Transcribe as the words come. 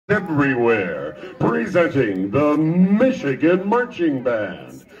everywhere, presenting the Michigan Marching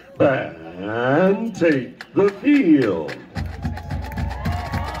Band. Band, take the field.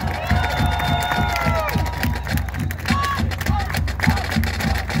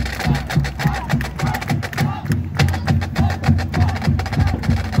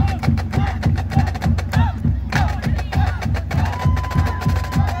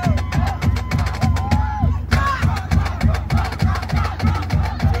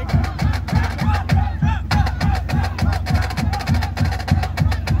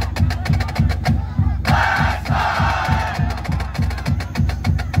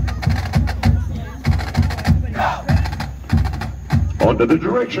 Under the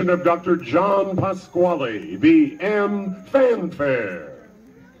direction of Dr. John Pasquale, the M Fanfare.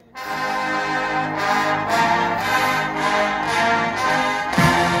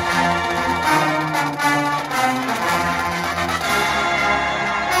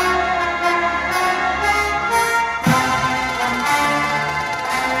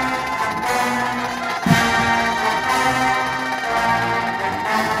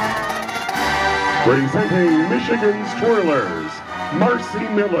 Presenting Michigan's twirlers, Marcy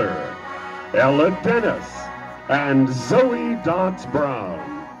Miller, Ella Dennis, and Zoe Dotts Brown.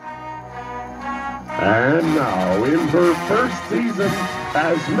 And now, in her first season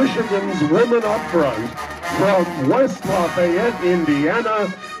as Michigan's woman up front, from West Lafayette,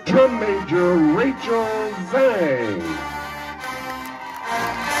 Indiana, drum major Rachel Zhang.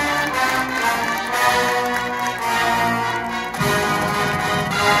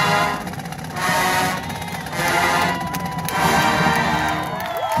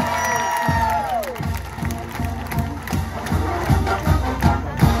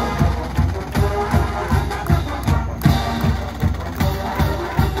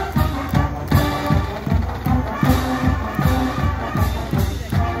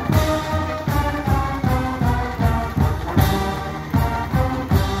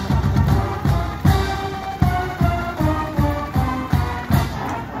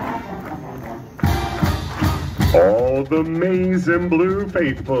 All the maize and blue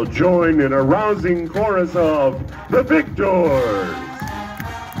faithful join in a rousing chorus of the Victors.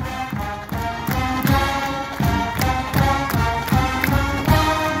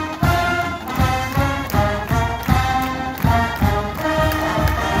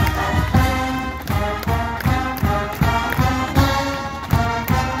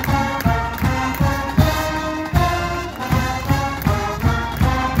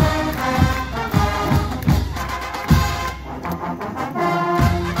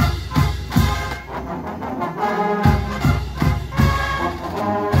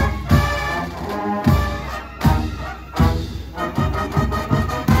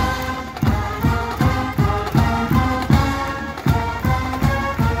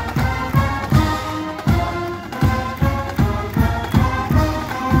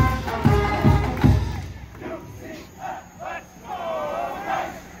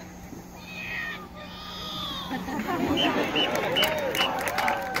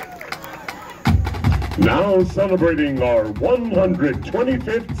 Now celebrating our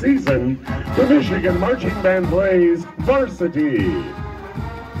 125th season, the Michigan Marching Band plays Varsity.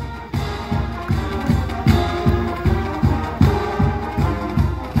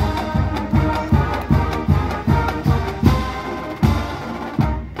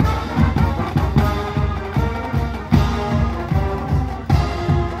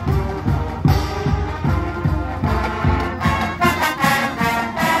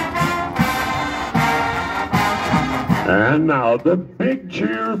 And now the big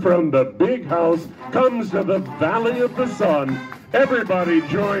cheer from the big house comes to the Valley of the Sun. Everybody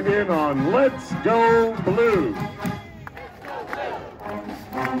join in on Let's Go Blue.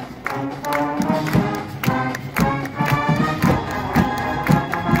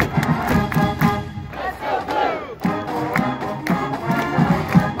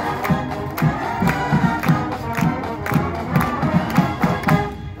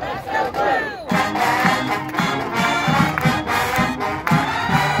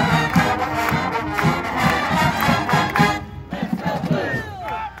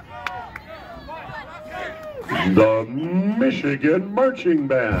 The Michigan Marching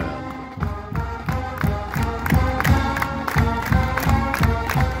Band.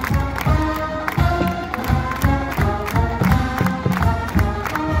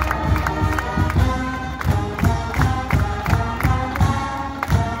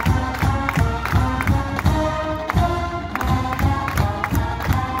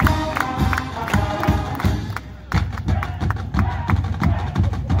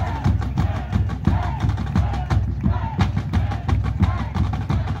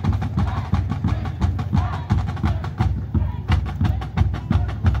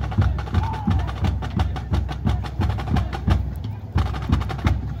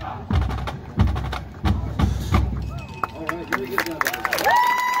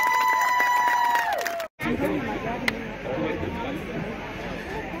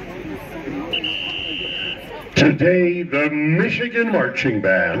 Today, the Michigan Marching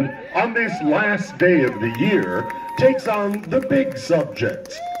Band, on this last day of the year, takes on the big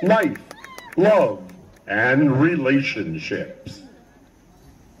subjects: life, love, and relationships.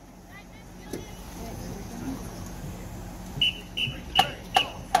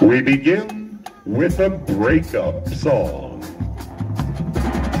 We begin with a breakup song.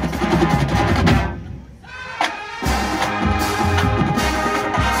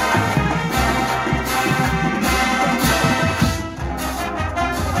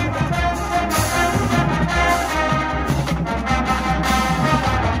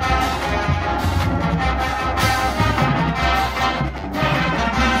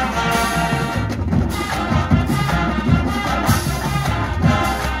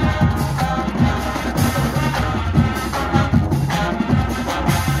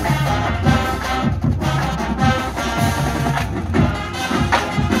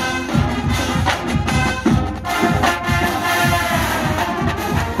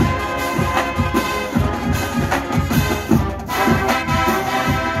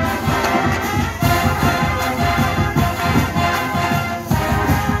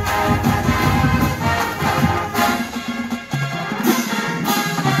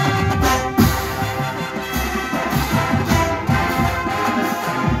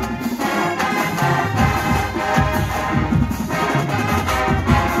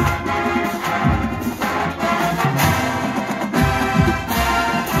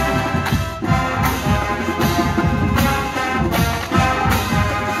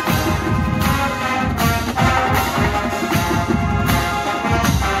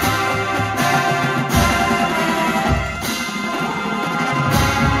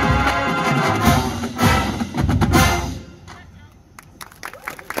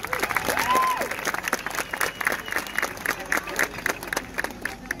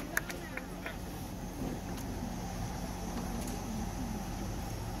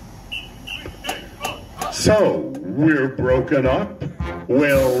 So, we're broken up?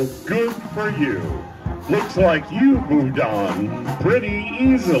 Well, good for you. Looks like you moved on pretty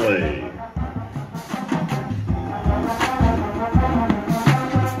easily.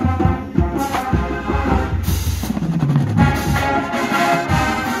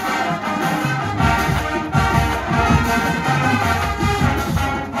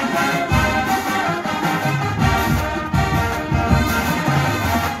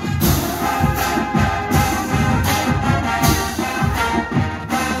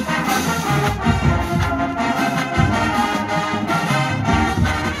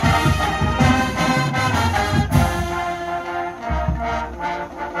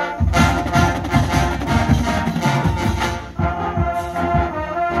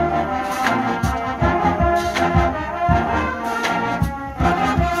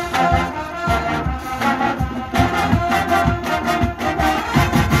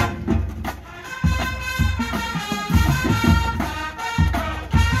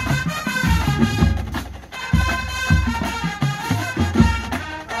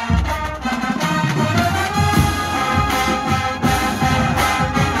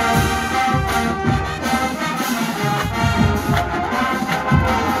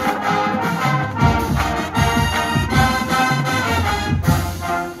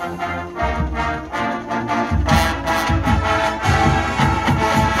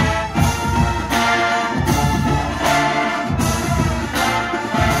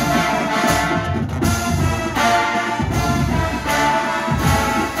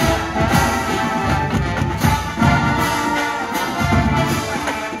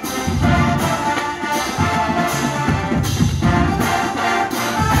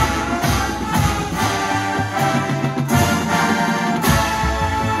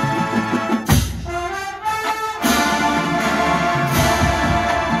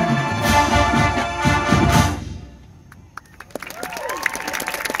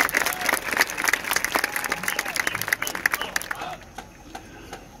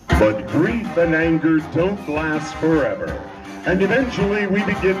 But grief and anger don't last forever, and eventually we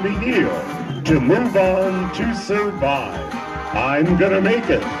begin to heal, to move on, to survive. I'm gonna make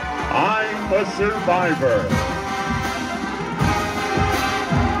it. I'm a survivor.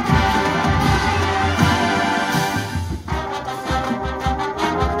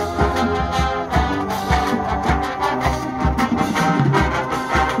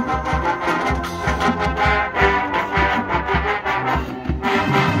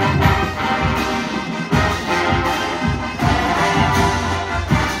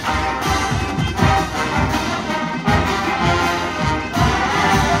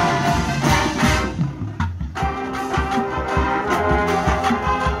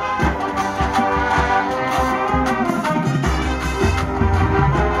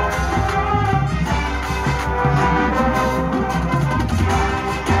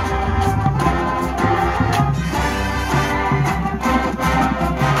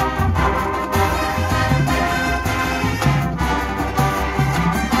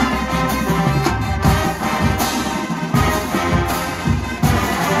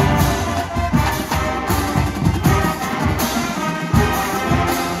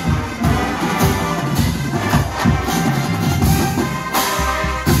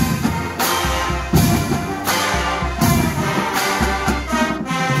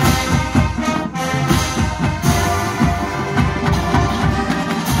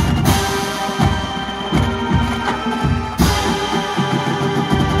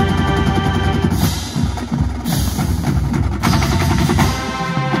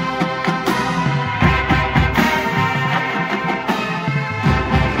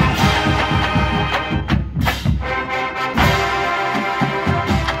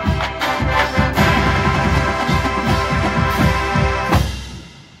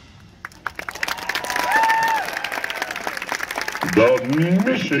 the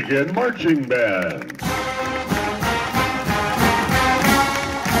Michigan Marching Band.